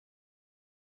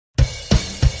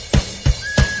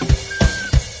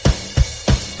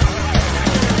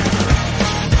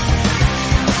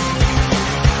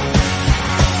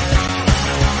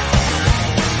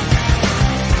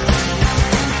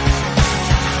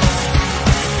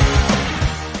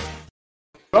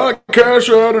Podcast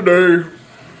Saturday.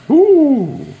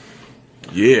 Ooh.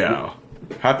 Yeah.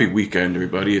 Happy weekend,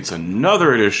 everybody. It's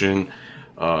another edition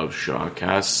of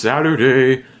Shotcast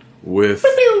Saturday with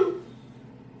your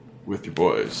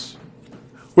boys.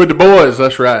 With the boys,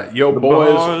 that's right. Yo, The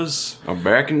boys. boys are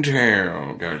back in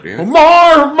town. Goddamn. Boys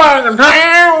are back in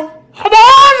town.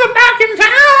 Boys are back in town.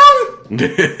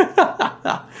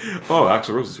 Oh,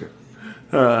 Axl Rose is here.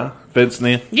 Vince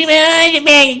Neil. You guys are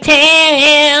back in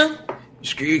town.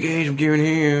 Screw you guys, I'm giving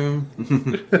him.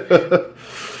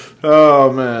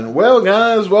 Oh, man. Well,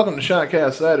 guys, welcome to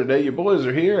Shotcast Saturday. Your boys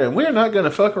are here, and we're not going to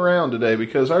fuck around today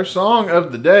because our song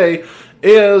of the day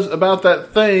is about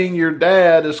that thing your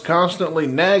dad is constantly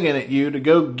nagging at you to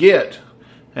go get.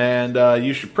 And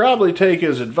you should probably take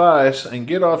his advice and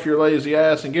get off your lazy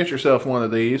ass and get yourself one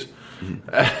of these.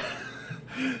 And,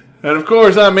 of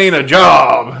course, I mean a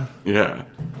job. Yeah.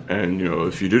 And, you know,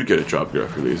 if you did get a job here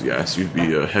off your lazy ass, you'd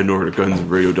be heading over to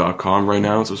gunsradio.com right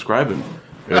now and subscribing.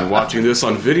 And watching this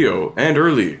on video and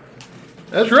early.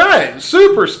 That's right.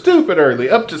 Super stupid early.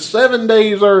 Up to 7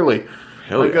 days early.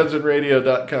 Hell On yeah.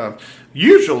 gunsradio.com.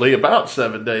 Usually about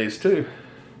 7 days, too.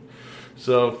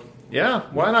 So, yeah,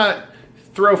 why not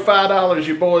throw $5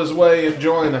 your boys' way and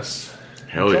join us?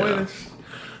 Hell Join yeah. us.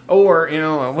 Or, you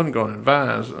know, I wasn't going to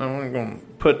advise. I wasn't going to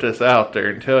put this out there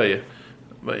and tell you.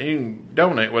 But you can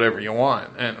donate whatever you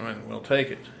want, and we'll take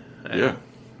it. And Yeah.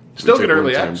 Still We get take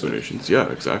early one-time access. donations.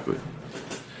 Yeah, exactly.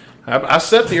 I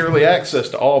set the early access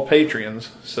to all Patreons,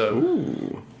 so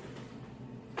Ooh.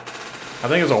 I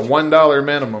think it's a $1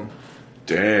 minimum.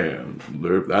 Damn.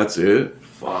 That's it?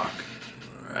 Fuck.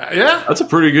 Yeah. That's a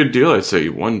pretty good deal, I'd say.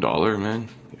 $1, man.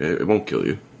 It won't kill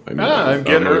you. I mean, I'm I getting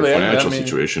don't know early your access. financial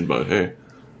situation, but hey.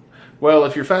 Well,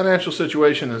 if your financial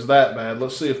situation is that bad,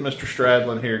 let's see if Mr.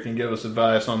 Stradlin here can give us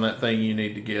advice on that thing you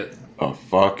need to get. A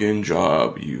fucking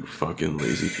job, you fucking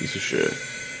lazy piece of shit.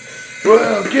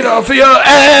 Well, get off of your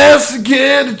ass and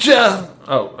get a job.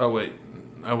 Oh, wait.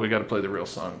 Oh, we got to play the real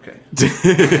song. Okay.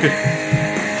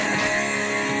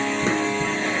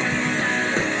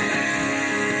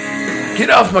 Get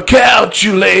off my couch,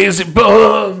 you lazy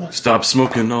bum. Stop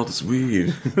smoking all this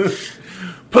weed.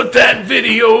 Put that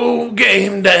video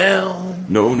game down.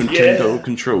 No Nintendo Yeah.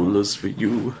 controllers for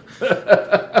you.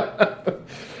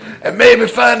 And maybe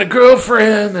find a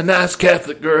girlfriend, a nice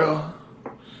Catholic girl.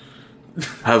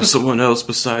 Have someone else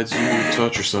besides you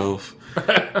touch yourself.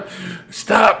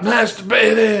 Stop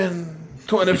masturbating.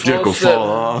 Your dick will 24/7. fall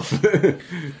off.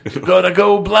 Gonna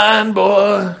go blind,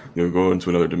 boy. You'll go into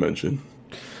another dimension.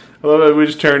 I love it. We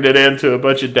just turned it into a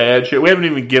bunch of dad shit. We haven't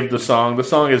even given the song. The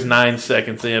song is 9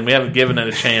 seconds in. We haven't given it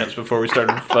a chance before we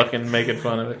started fucking making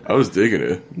fun of it. I was digging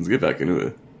it. Let's get back into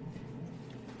it.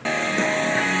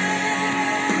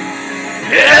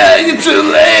 Yeah, you're too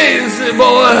lazy,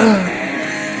 boy.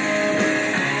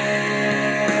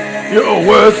 You're a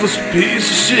worthless piece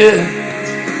of shit.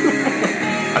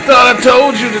 I thought I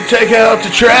told you to take out the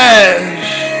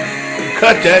trash.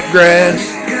 Cut that grass.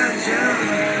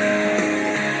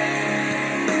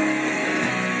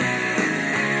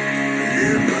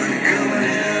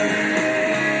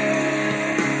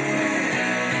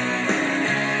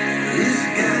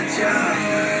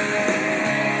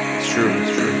 It's true,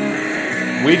 it's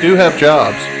true. We do have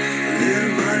jobs.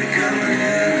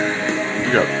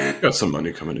 You got some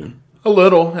money coming in. A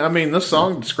little. I mean, this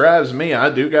song describes me. I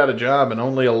do got a job and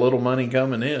only a little money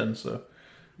coming in. So.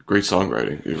 Great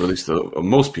songwriting, at least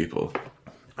most people.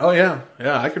 Oh yeah,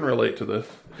 yeah. I can relate to this.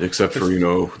 Except for, you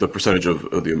know, the percentage of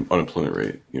the unemployment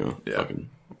rate. You know, Yeah. fucking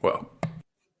Well,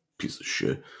 piece of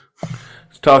shit.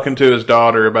 he's talking to his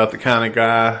daughter about the kind of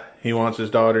guy he wants his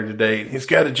daughter to date. He's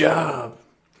got a job.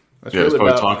 That's Yeah, he's probably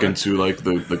about talking it. to, like,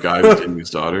 the guy who's dating his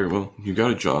daughter. Well, you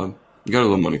got a job. You got a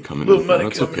little money coming Little in. money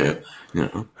That's coming okay. You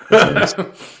know, that's nice.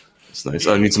 It's nice.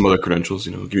 I need some other credentials,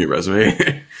 you know. Give me a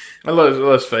resume. And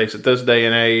let's face it, this day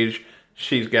and age,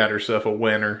 she's got herself a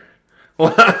winner.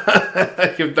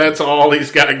 If that's all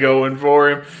he's got going for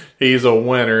him, he's a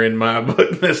winner in my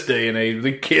book in this day and age.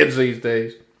 The kids these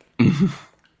days.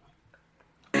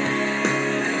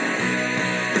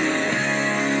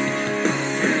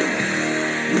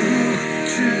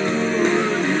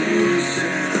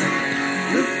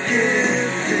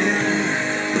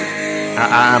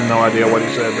 I have no idea what he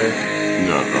said there.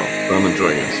 No, but I'm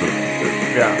enjoying it. So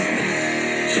Yeah.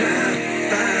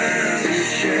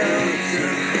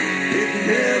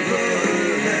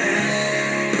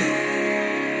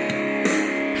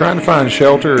 Trying to find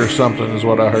shelter or something is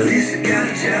what I heard.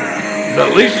 But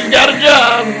at least he's got a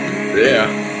job. yeah,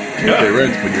 you pay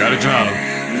rent, but you got a job.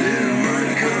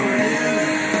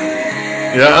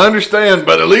 Yeah, I understand,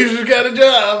 but at least he's got a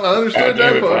job. I understand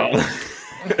that part.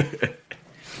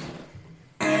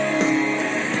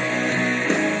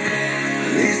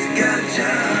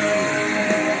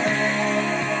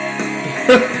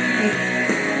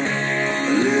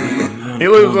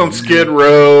 lives on Skid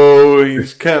Row.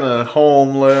 He's kind of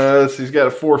homeless. He's got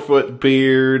a 4-foot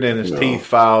beard and his teeth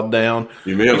filed down.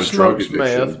 You may have He a drug smokes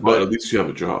addiction, meth, but at least you have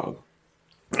a job.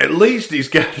 at least he's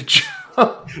got a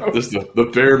job. Just the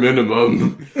bare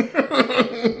minimum.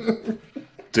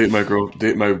 Date my girl.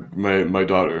 Date my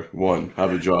daughter. 1,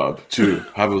 have a job. 2,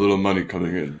 have a little money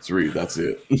coming in. 3, that's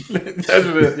it. That's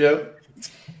it, yeah.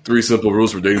 3 simple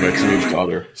rules for dating my teenage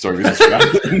daughter. Start being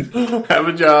distracted. Have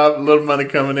a job, a little money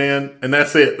coming in, and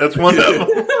that's it. That's one of them.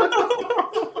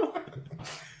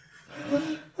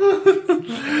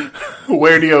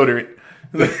 Wear deodorant.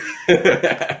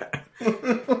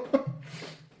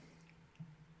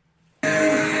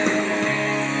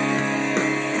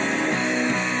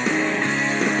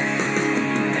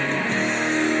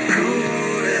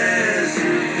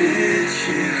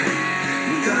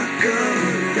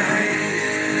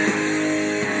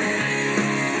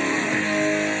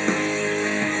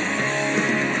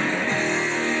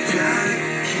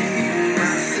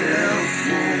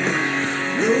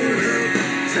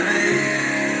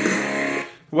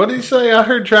 What did he say? I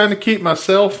heard trying to keep my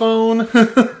cell phone.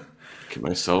 Keep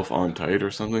myself on tight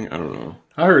or something. I don't know.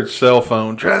 I heard cell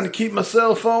phone. Trying to keep my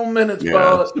cell phone minutes, Yeah,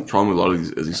 bought. that's the problem with a lot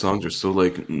of these songs are so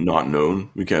like not known.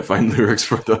 We can't find lyrics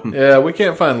for them. Yeah, we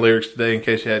can't find lyrics today in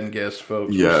case you hadn't guessed,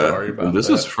 folks. Yeah, We're sorry about and this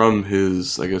that. is from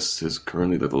his, I guess, his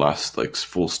currently the last like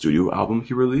full studio album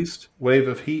he released. Wave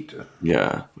of Heat.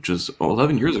 Yeah, which is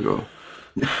 11 years ago.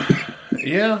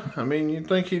 Yeah, I mean, you'd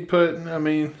think he'd put,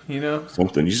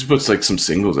 Something. He just puts like some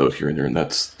singles out here and there, and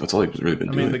that's all he's really been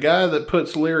I doing. mean, the guy that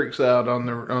puts lyrics out on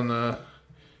the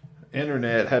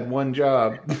internet had one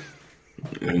job.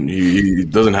 And he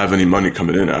doesn't have any money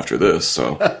coming in after this,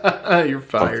 so You're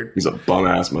fired. he's a bum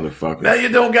ass motherfucker. Now you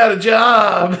don't got a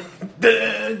job.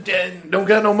 Don't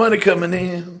got no money coming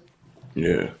in.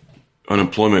 Yeah,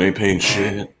 unemployment ain't paying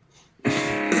shit.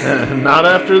 Not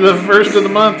after the first of the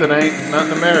month, it ain't. Not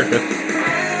in America.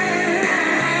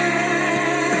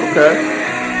 Okay.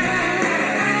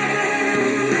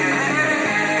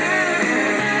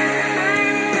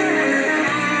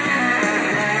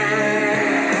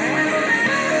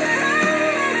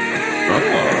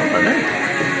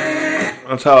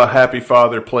 That's how a happy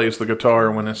father plays the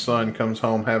guitar when his son comes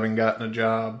home having gotten a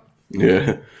job.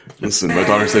 Yeah, listen, my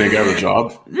daughter's dating a guy with a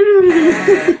job.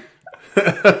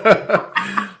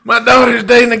 My daughter's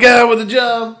dating a guy with a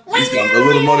job. He's got a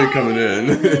little money coming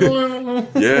in.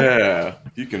 Yeah,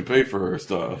 he can pay for her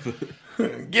stuff.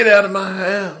 Get out of my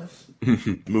house.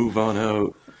 Move on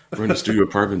out. We're in a studio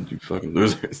apartment, you fucking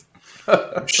losers.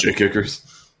 Shit kickers.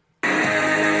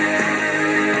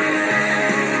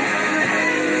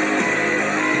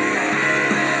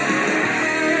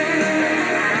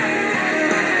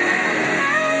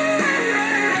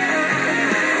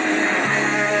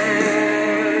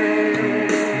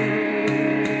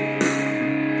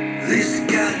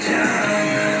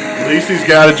 At least he's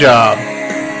got a job.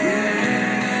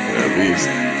 At least.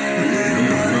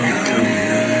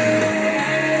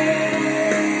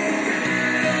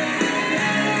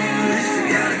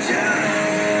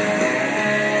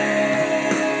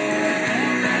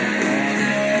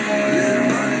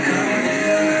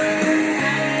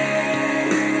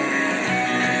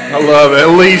 I love it.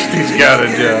 At least he's got a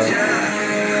job.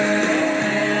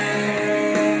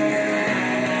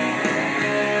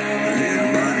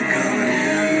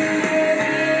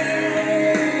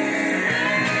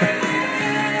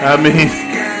 I mean,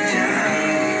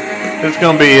 it's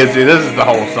going to be easy. This is the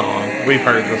whole song. We've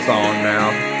heard the song now.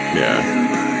 Yeah.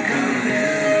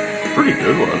 Pretty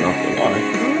good one, not gonna lie.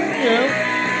 Yeah.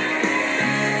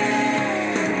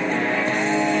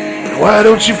 Why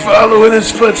don't you follow in his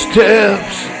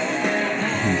footsteps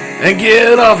and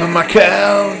get off of my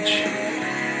couch?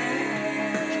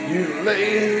 You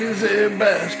lazy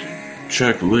bastard.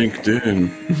 Check LinkedIn.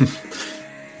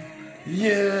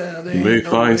 Yeah, they You may ain't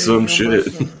no find some way shit.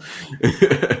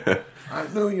 I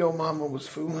knew your mama was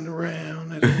fooling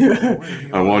around.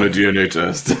 I want a DNA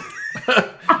test.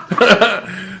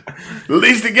 At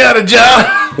least he got a job.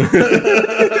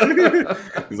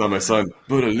 He's not my son,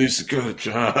 but at least he got a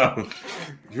job.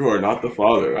 You are not the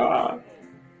father. Ah.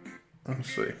 Let's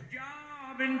see.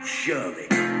 And shove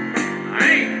it. I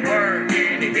ain't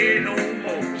working here no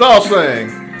more. Let's all sing.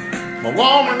 My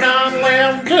woman done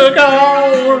left, took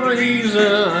all the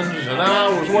reasons that I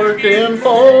was working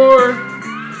for.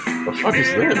 The fuck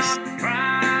is this?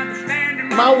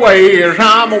 My way as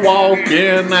I'm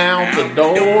walking out the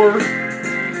door.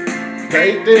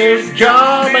 Take this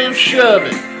job and shove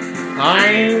it. I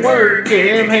ain't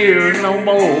working here no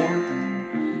more.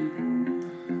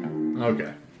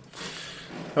 Okay.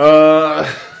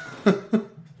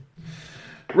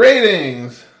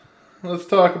 Ratings. let's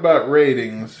talk about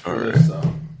ratings for All this right.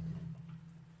 song.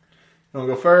 You want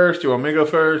to go first? You want me to go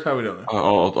first? How we doing?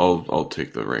 I'll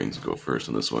take the reins and go first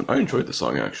on this one. I enjoyed the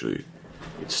song actually.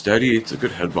 It's steady. It's a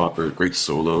good head bopper. Great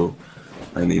solo.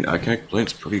 I mean, I can't complain.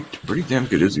 It's pretty damn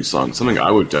good Izzy song. Something I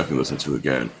would definitely listen to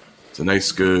again. It's a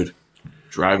nice, good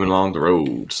driving along the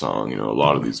road song. You know, a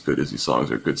lot of these good Izzy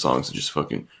songs are good songs to just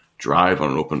fucking drive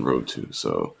on an open road to.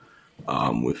 So,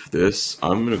 with this,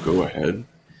 I'm gonna go ahead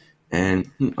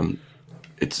and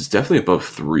it's definitely above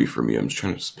 3 for me. I'm just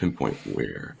trying to pinpoint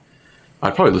where.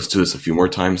 I'd probably listen to this a few more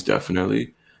times,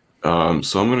 definitely. So I'm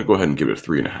going to go ahead and give it a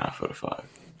 3.5 out of 5.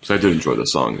 So I did enjoy the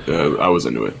song. I was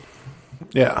into it.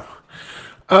 Yeah.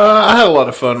 I had a lot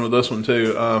of fun with this one,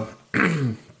 too.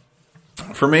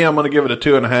 For me, I'm going to give it a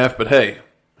 2.5, but hey,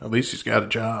 at least he's got a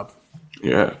job.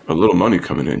 Yeah, a little money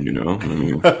coming in, you know? I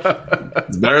mean,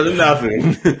 it's better than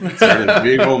nothing. It's better than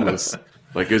being homeless.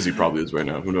 Like Izzy probably is right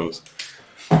now. Who knows?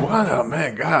 Why not,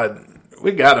 man? God,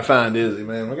 we got to find Izzy,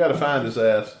 man. We got to find his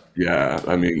ass. Yeah,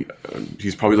 I mean,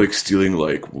 he's probably like stealing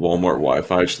like Walmart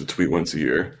Wi-Fi just to tweet once a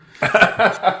year.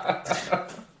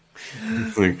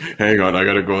 Like, hang on, I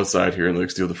gotta go outside here and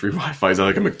like steal the free Wi-Fi. Is that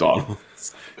like a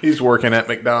McDonald's? He's working at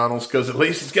McDonald's because at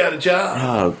least he's got a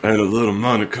job. And a little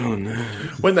money coming in.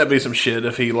 Wouldn't that be some shit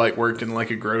if he like worked in like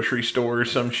a grocery store or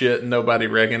some shit and nobody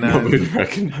recognized him? Nobody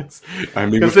recognized. I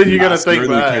mean, 'Cause with then you're gonna masks, think you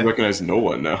back. can't recognize no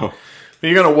one now.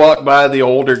 You're going to walk by the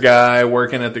older guy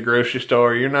working at the grocery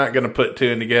store. You're not going to put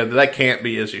two and together. That can't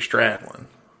be Izzy Stradlin.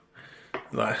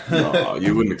 Like-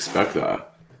 You wouldn't expect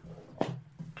that.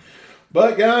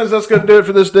 But guys, that's going to do it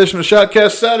for this edition of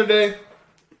Shotcast Saturday.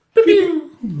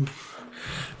 Pew-pew.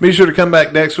 Be sure to come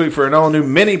back next week for an all-new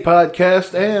mini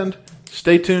podcast, and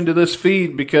stay tuned to this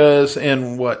feed because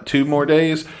in, 2 more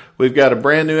days, we've got a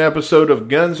brand new episode of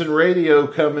Guns and Radio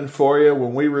coming for you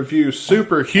when we review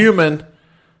Superhuman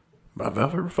by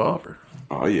Velvet Revolver.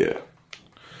 Oh, yeah.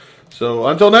 So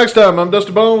until next time, I'm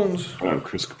Dusty Bones. I'm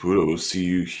Chris Caputo. We'll see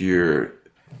you here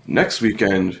next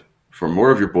weekend for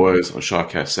more of your boys on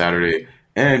Shotcast Saturday.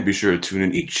 And be sure to tune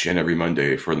in each and every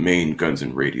Monday for the main Guns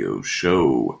and Radio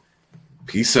show.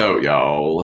 Peace out, y'all.